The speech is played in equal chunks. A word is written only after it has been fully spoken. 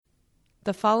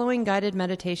The following guided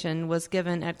meditation was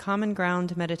given at Common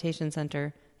Ground Meditation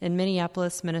Center in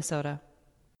Minneapolis, Minnesota.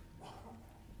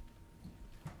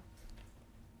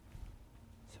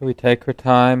 So we take our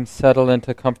time, settle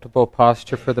into comfortable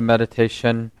posture for the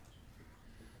meditation.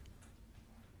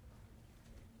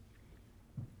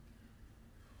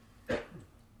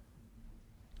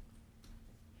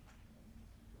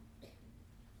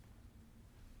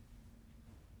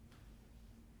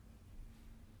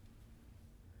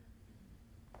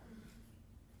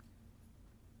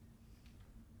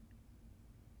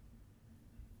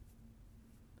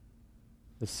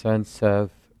 The sense of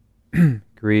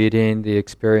greeting the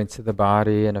experience of the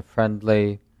body in a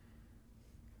friendly,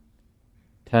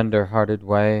 tender-hearted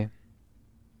way.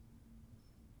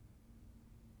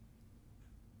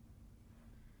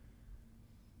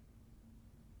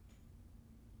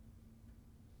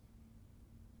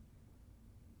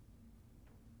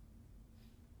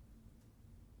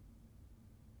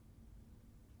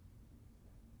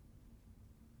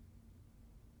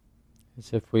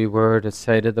 As if we were to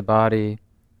say to the body,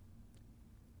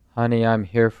 "Honey, I'm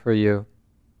here for you.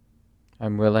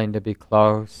 I'm willing to be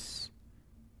close.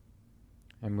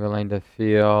 I'm willing to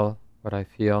feel what I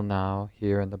feel now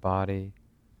here in the body.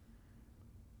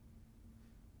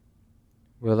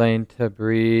 Willing to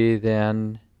breathe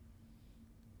in,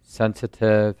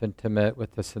 sensitive, intimate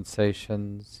with the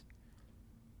sensations.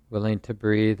 Willing to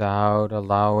breathe out,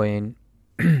 allowing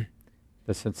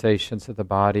the sensations of the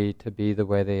body to be the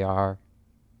way they are."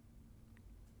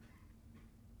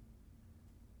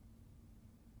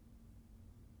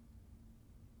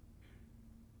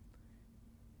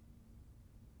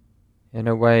 In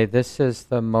a way, this is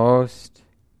the most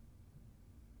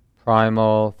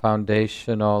primal,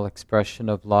 foundational expression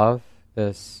of love,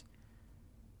 this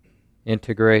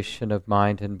integration of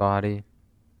mind and body.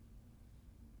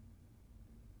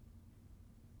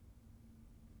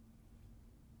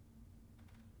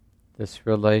 This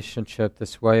relationship,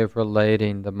 this way of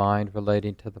relating, the mind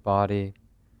relating to the body,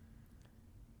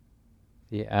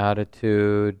 the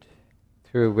attitude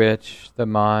through which the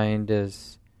mind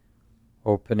is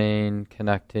opening,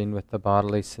 connecting with the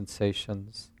bodily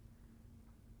sensations.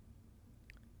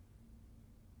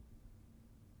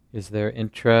 Is there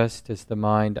interest? Is the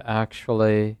mind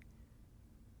actually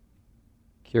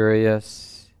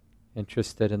curious,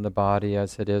 interested in the body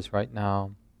as it is right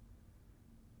now?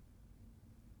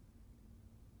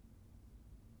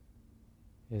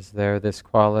 Is there this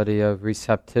quality of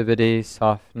receptivity,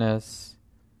 softness,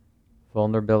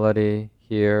 vulnerability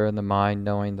here in the mind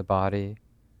knowing the body?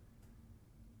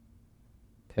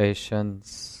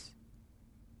 Patience,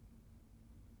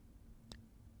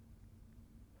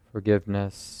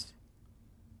 forgiveness,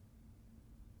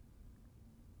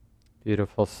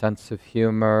 beautiful sense of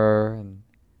humor and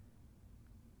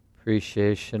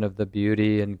appreciation of the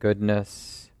beauty and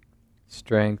goodness,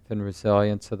 strength and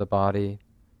resilience of the body.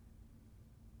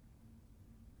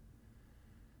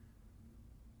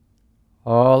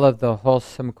 All of the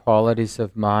wholesome qualities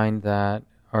of mind that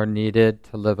are needed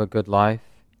to live a good life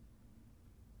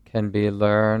can be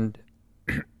learned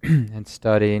in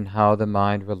studying how the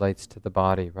mind relates to the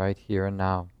body right here and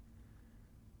now.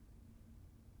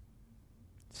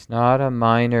 It's not a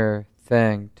minor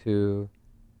thing to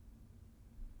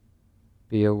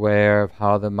be aware of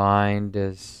how the mind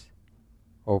is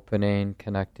opening,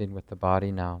 connecting with the body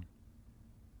now.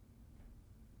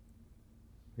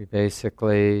 We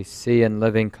basically see in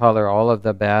living color all of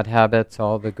the bad habits,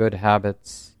 all the good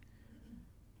habits.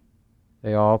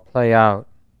 They all play out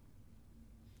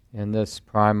in this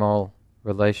primal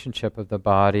relationship of the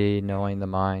body knowing the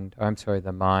mind.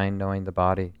 The mind knowing the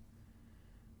body.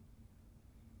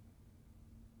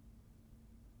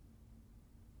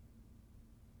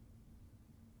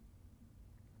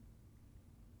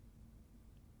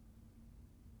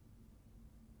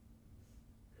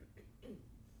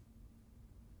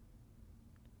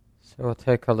 So we'll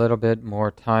take a little bit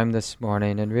more time this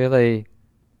morning and really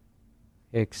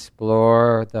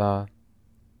explore the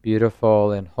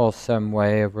beautiful and wholesome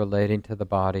way of relating to the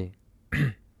body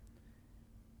and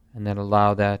then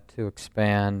allow that to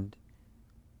expand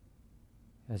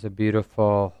as a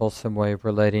beautiful, wholesome way of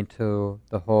relating to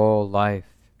the whole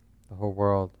life, the whole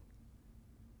world.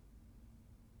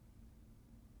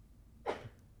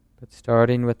 But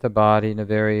starting with the body in a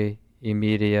very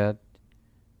immediate,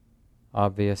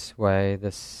 obvious way,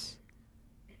 this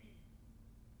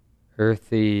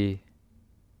earthy,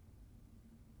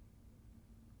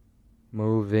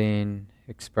 moving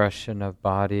expression of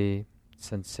body,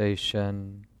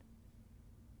 sensation.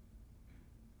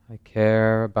 I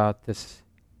care about this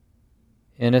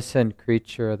innocent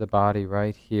creature of the body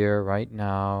right here, right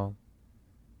now.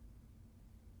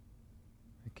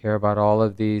 care about all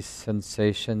of these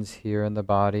sensations here in the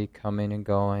body, coming and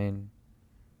going.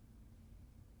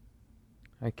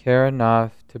 I care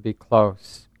enough to be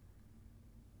close.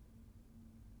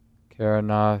 Care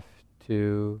enough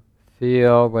to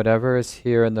feel whatever is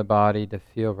here in the body to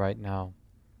feel right now.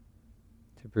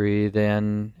 To breathe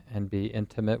in and be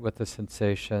intimate with the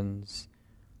sensations.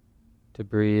 To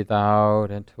breathe out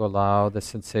and to allow the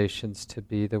sensations to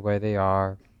be the way they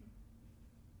are.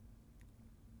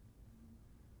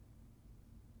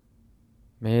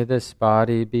 May this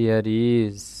body be at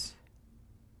ease.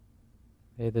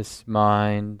 May this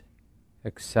mind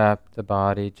accept the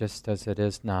body just as it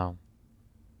is now.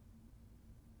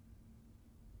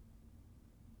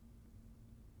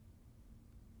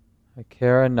 I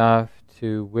care enough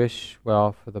to wish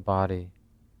well for the body.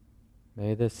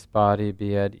 May this body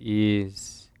be at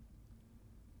ease.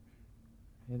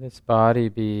 May this body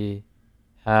be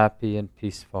happy and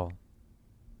peaceful.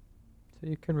 So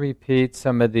you can repeat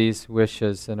some of these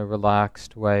wishes in a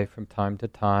relaxed way from time to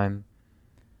time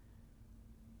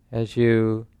as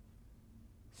you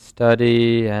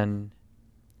study and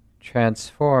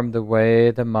transform the way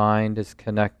the mind is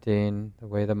connecting, the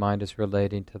way the mind is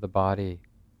relating to the body.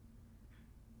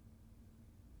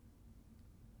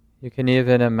 You can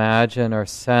even imagine or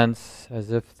sense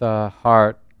as if the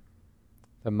heart,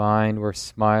 the mind were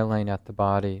smiling at the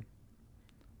body.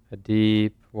 A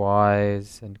deep,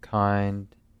 wise, and kind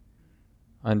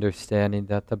understanding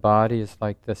that the body is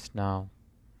like this now,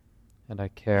 and I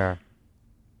care.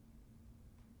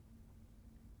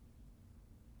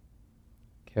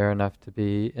 Care enough to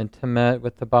be intimate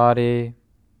with the body,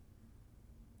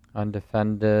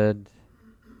 undefended,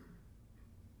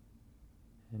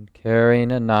 and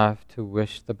caring enough to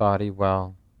wish the body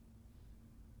well.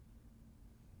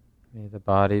 May the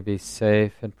body be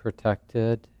safe and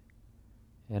protected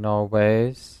in all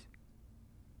ways.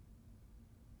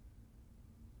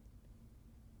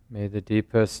 May the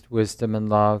deepest wisdom and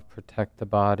love protect the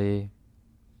body.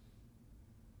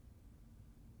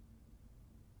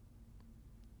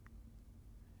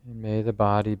 And may the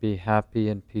body be happy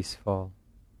and peaceful.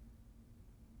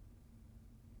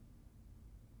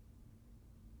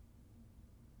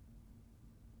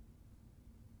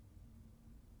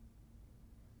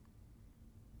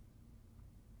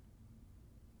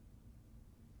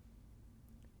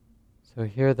 So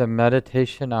here the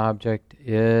meditation object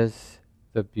is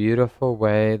the beautiful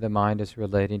way the mind is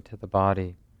relating to the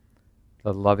body,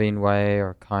 the loving way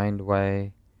or kind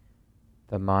way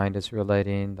the mind is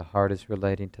relating, the heart is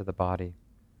relating to the body.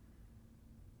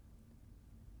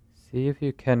 See if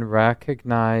you can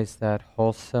recognize that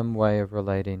wholesome way of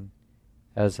relating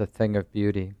as a thing of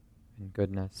beauty and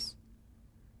goodness.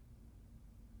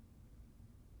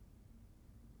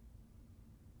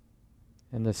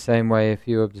 In the same way, if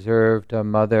you observed a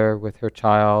mother with her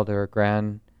child or a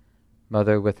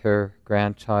grandmother with her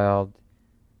grandchild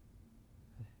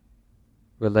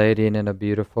relating in a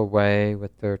beautiful way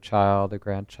with their child or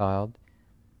grandchild,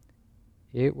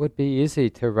 it would be easy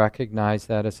to recognize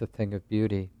that as a thing of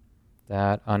beauty,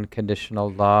 that unconditional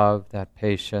love, that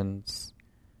patience,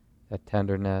 that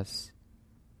tenderness.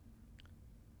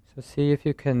 So see if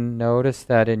you can notice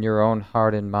that in your own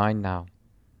heart and mind now.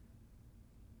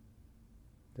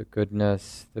 The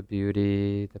goodness, the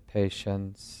beauty, the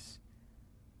patience,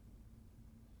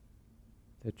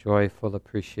 the joyful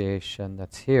appreciation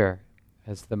that's here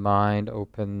as the mind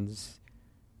opens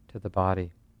to the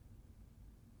body.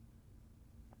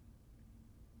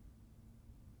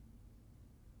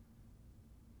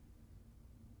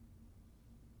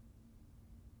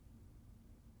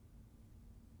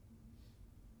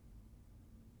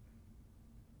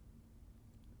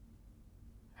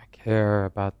 I care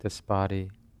about this body.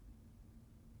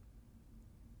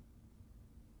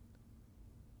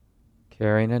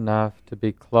 Caring enough to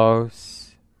be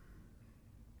close,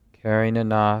 caring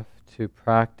enough to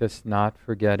practice not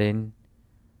forgetting,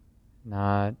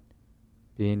 not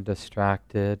being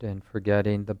distracted and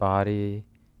forgetting the body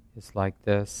is like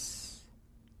this,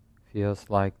 feels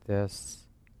like this.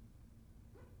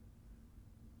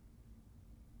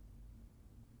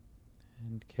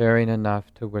 And caring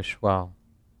enough to wish well.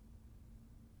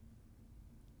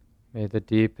 May the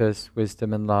deepest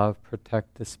wisdom and love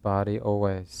protect this body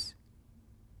always.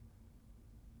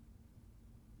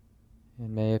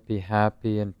 And may it be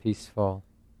happy and peaceful.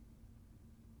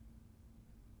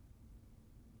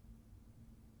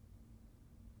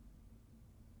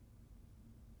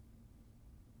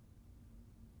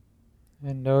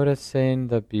 And noticing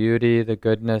the beauty, the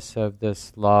goodness of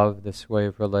this love, this way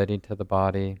of relating to the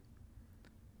body.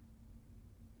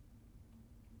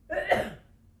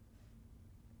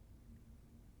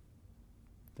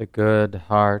 the good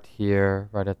heart here,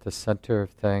 right at the center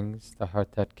of things, the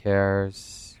heart that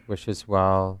cares, wishes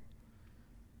well.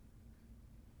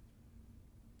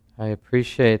 I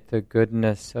appreciate the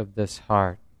goodness of this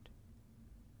heart.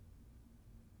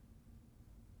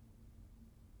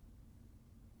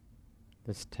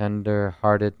 This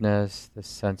tender-heartedness, this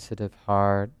sensitive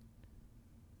heart.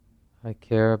 I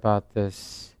care about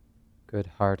this good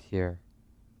heart here.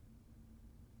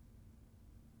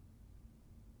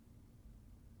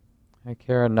 I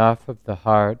care enough of the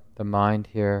heart, the mind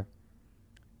here,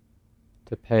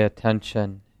 to pay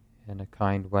attention in a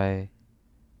kind way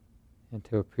and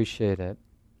to appreciate it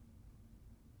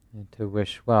and to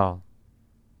wish well.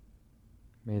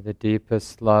 May the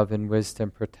deepest love and wisdom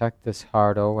protect this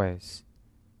heart always.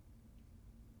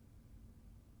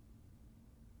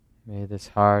 May this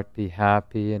heart be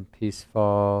happy and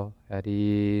peaceful, at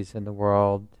ease in the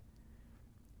world,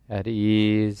 at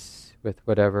ease with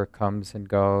whatever comes and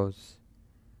goes.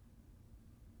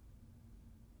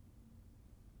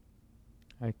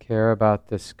 I care about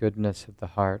this goodness of the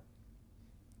heart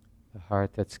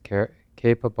that's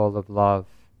capable of love,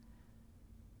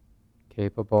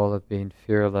 capable of being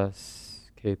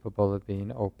fearless, capable of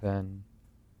being open.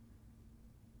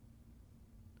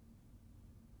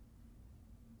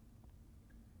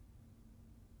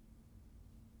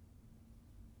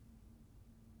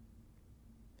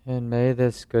 And may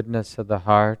this goodness of the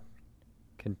heart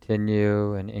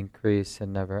continue and increase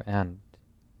and never end.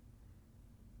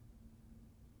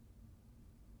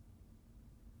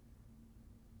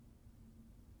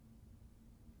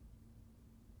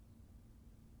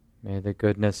 May the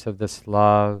goodness of this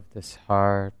love, this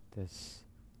heart, this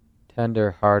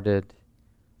tender-hearted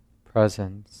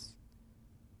presence,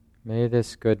 may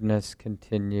this goodness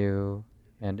continue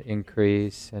and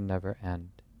increase and never end.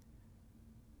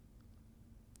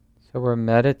 So we're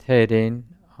meditating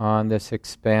on this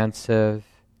expansive,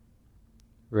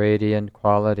 radiant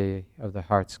quality of the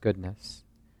heart's goodness.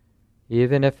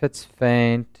 Even if it's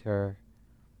faint or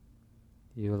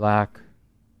you lack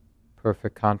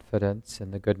perfect confidence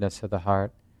in the goodness of the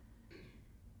heart,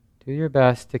 do your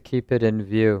best to keep it in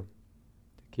view,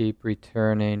 to keep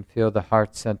returning, feel the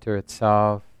heart center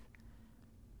itself,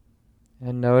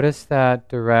 and notice that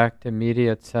direct,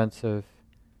 immediate sense of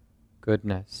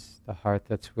goodness, the heart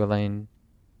that's willing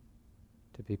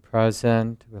to be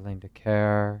present, willing to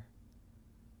care.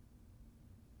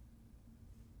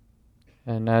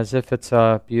 And as if it's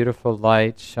a beautiful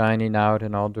light shining out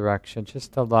in all directions,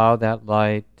 just allow that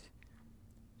light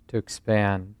to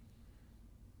expand,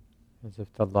 as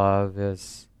if the love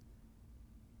is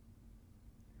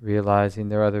realizing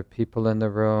there are other people in the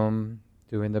room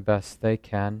doing the best they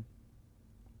can.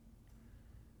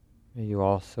 May you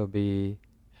also be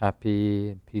happy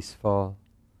and peaceful,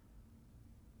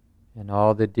 and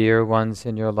all the dear ones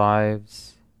in your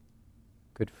lives,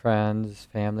 good friends,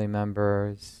 family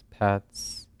members,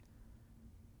 pets,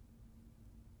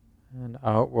 and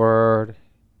outward,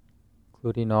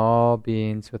 including all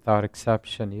beings without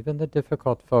exception, even the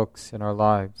difficult folks in our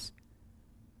lives.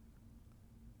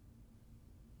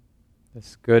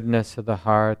 This goodness of the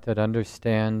heart that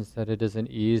understands that it isn't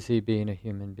easy being a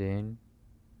human being,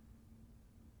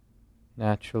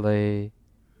 naturally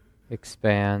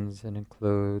expands and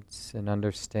includes and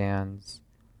understands.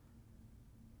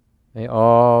 May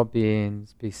all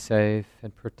beings be safe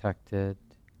and protected.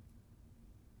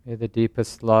 May the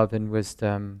deepest love and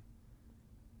wisdom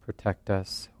protect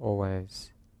us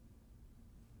always.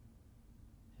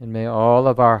 And may all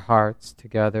of our hearts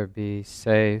together be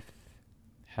safe,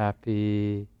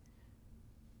 happy,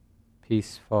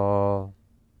 peaceful,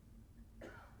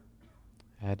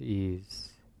 at ease.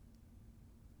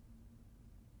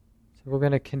 So we're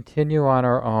going to continue on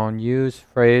our own. Use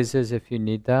phrases if you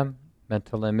need them,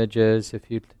 mental images if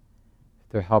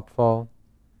they're helpful.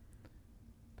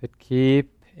 But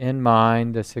keep in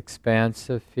mind this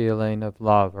expansive feeling of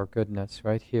love or goodness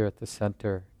right here at the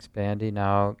center, expanding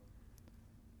out,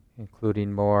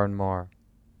 including more and more.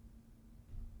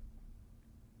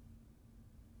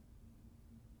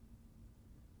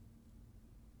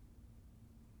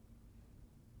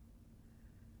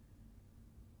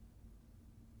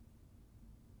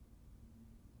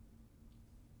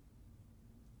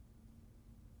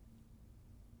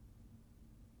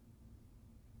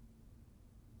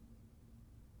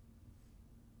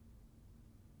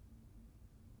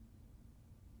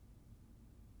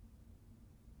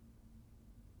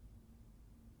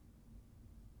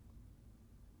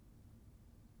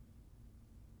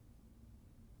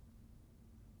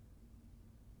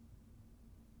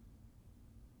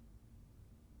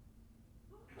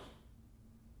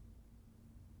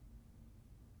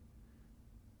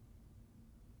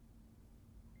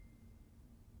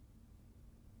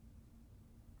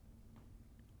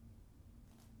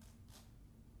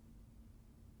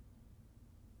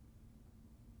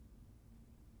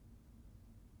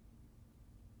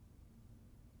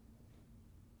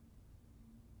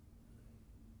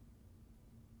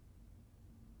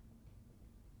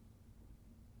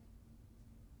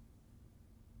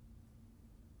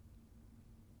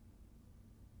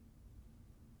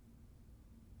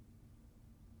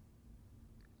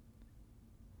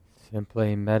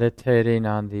 Simply meditating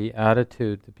on the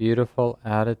attitude, the beautiful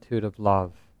attitude of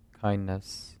love,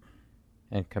 kindness,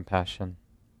 and compassion.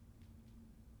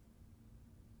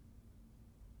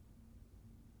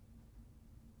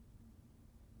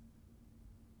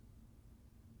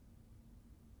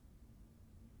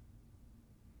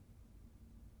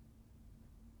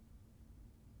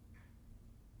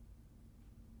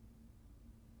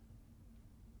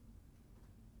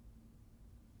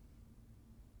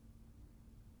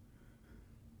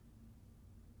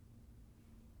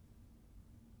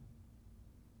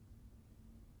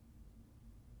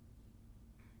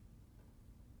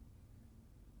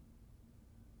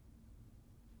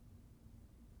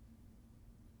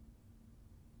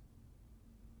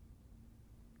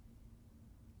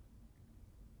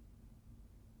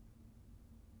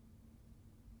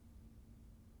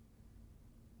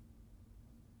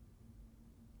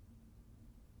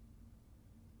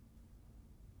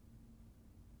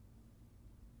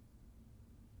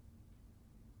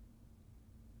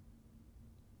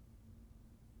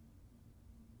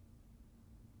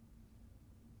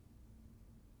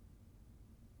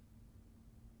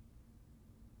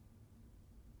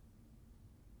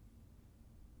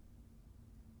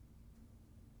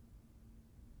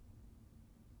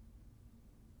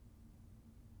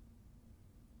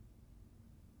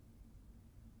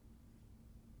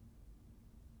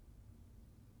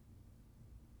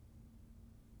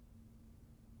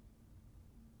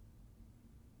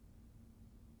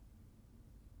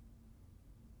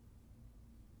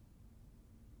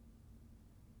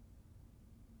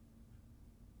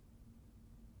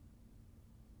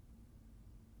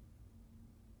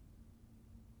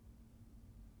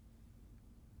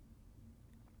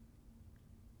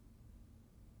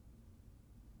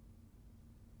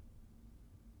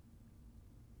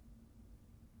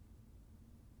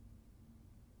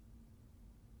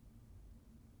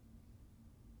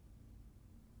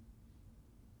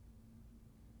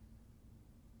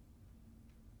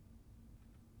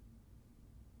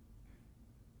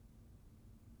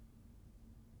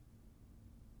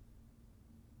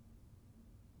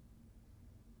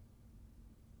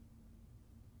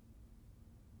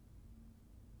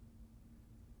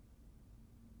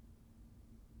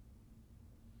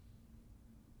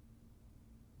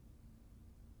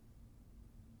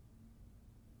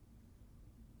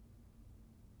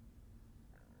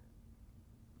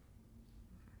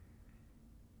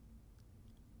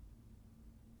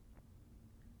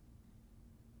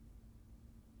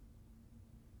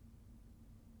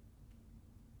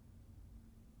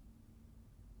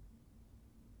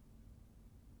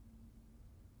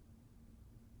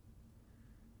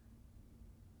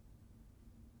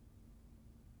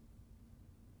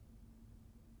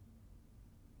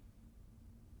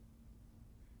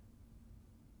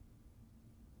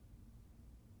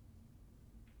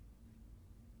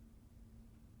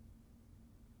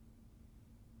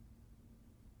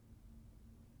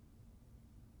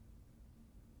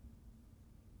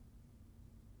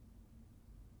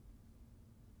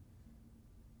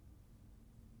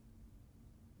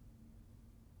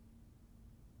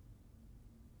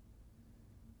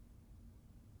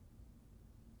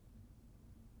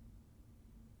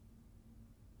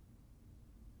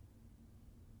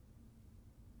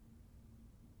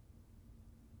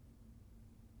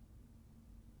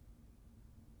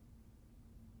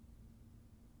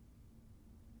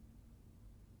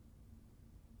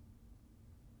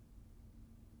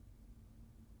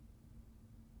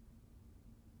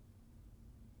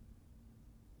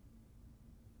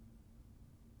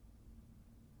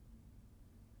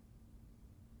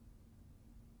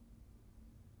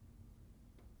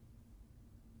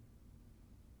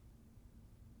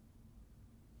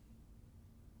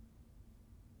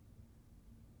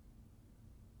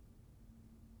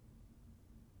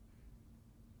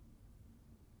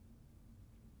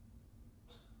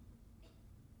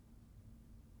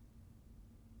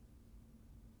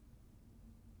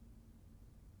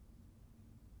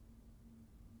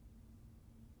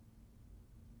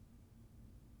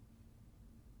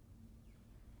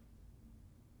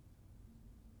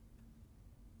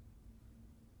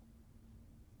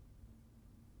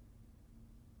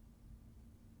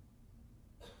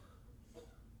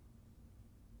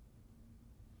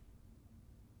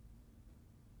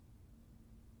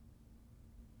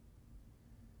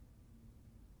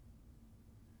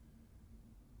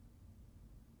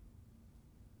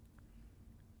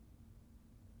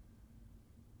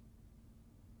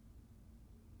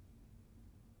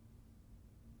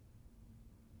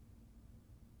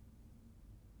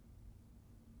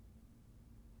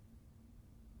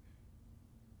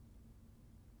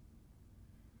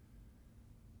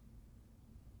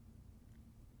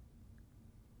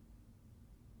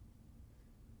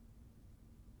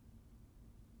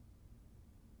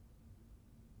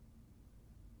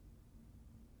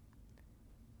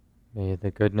 May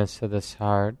the goodness of this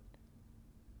heart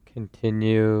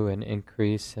continue and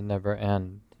increase and never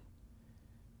end.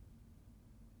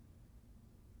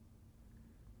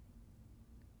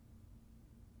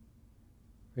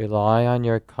 Rely on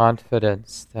your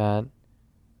confidence that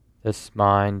this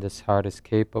mind, this heart is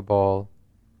capable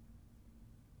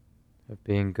of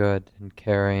being good and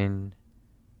caring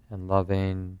and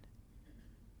loving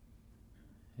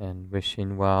and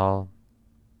wishing well,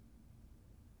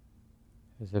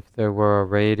 as if there were a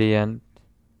radiant,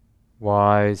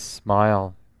 wise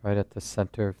smile right at the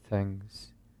center of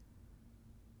things.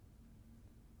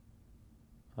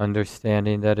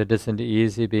 Understanding that it isn't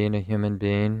easy being a human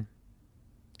being,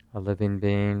 a living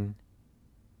being,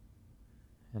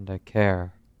 and I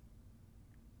care.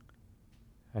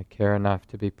 I care enough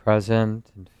to be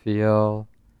present and feel,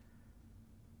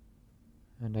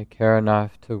 and I care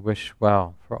enough to wish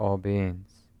well for all beings.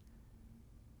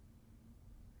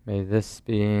 May this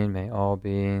being, may all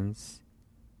beings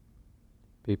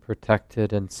be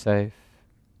protected and safe.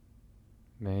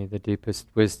 May the deepest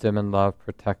wisdom and love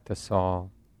protect us all.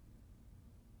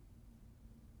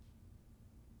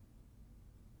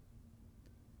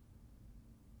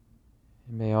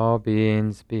 And may all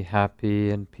beings be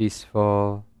happy and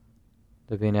peaceful,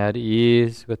 living at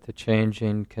ease with the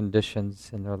changing conditions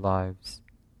in their lives.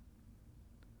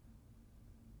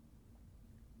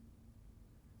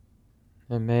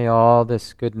 And may all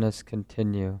this goodness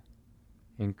continue,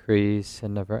 increase,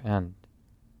 and never end.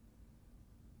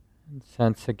 And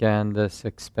sense again this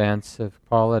expansive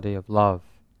quality of love.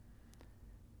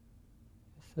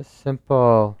 It's a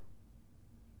simple,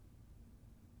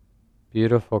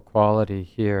 beautiful quality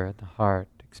here at the heart,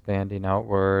 expanding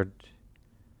outward,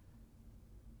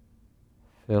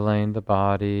 filling the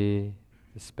body,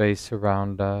 the space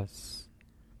around us,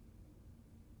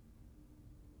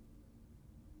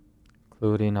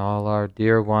 including all our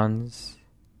dear ones,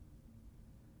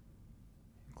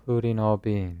 including all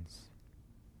beings.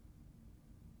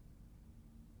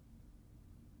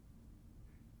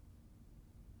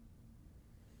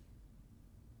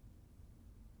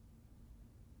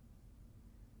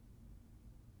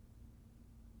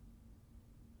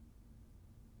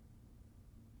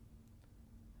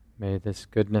 May this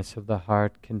goodness of the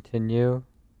heart continue,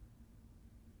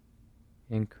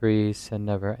 increase, and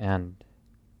never end.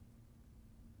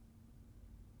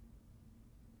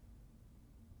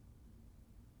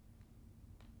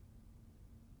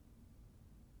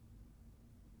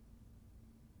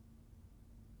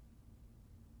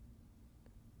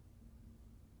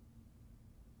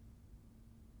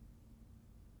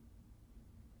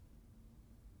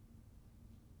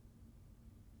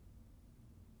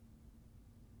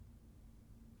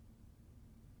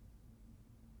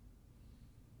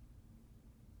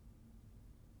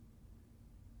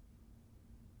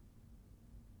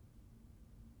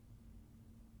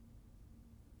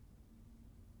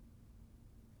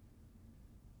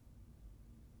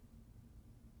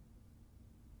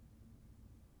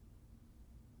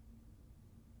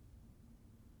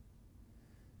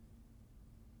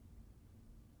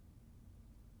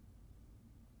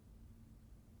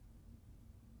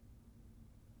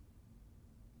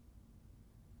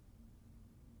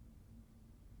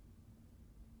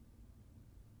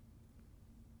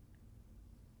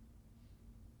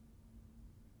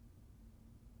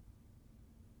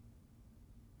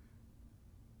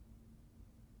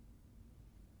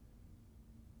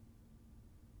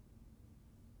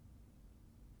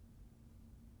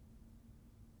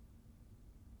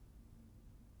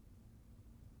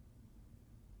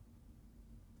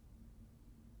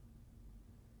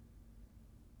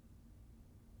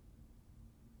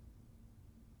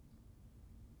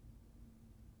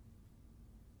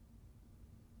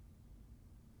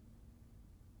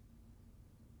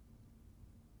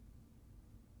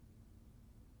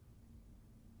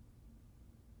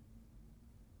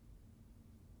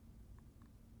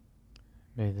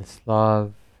 May this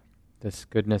love, this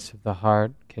goodness of the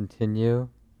heart continue.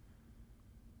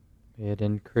 May it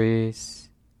increase.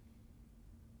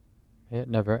 May it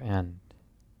never end.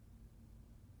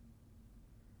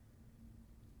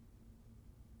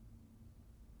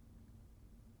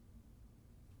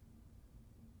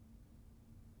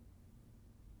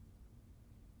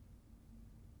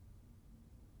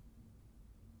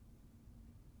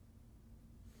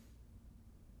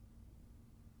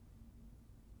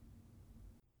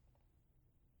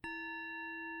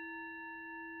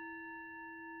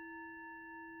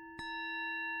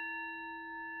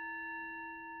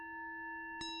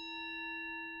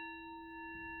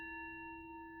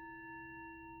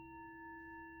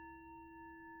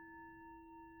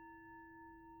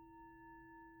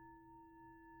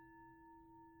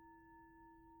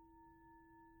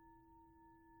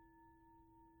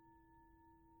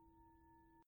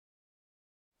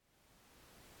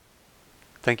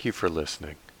 Thank you for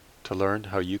listening. To learn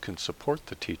how you can support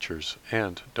the teachers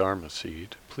and Dharma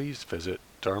Seed, please visit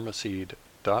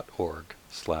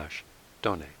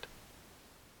dharmaseed.org/donate.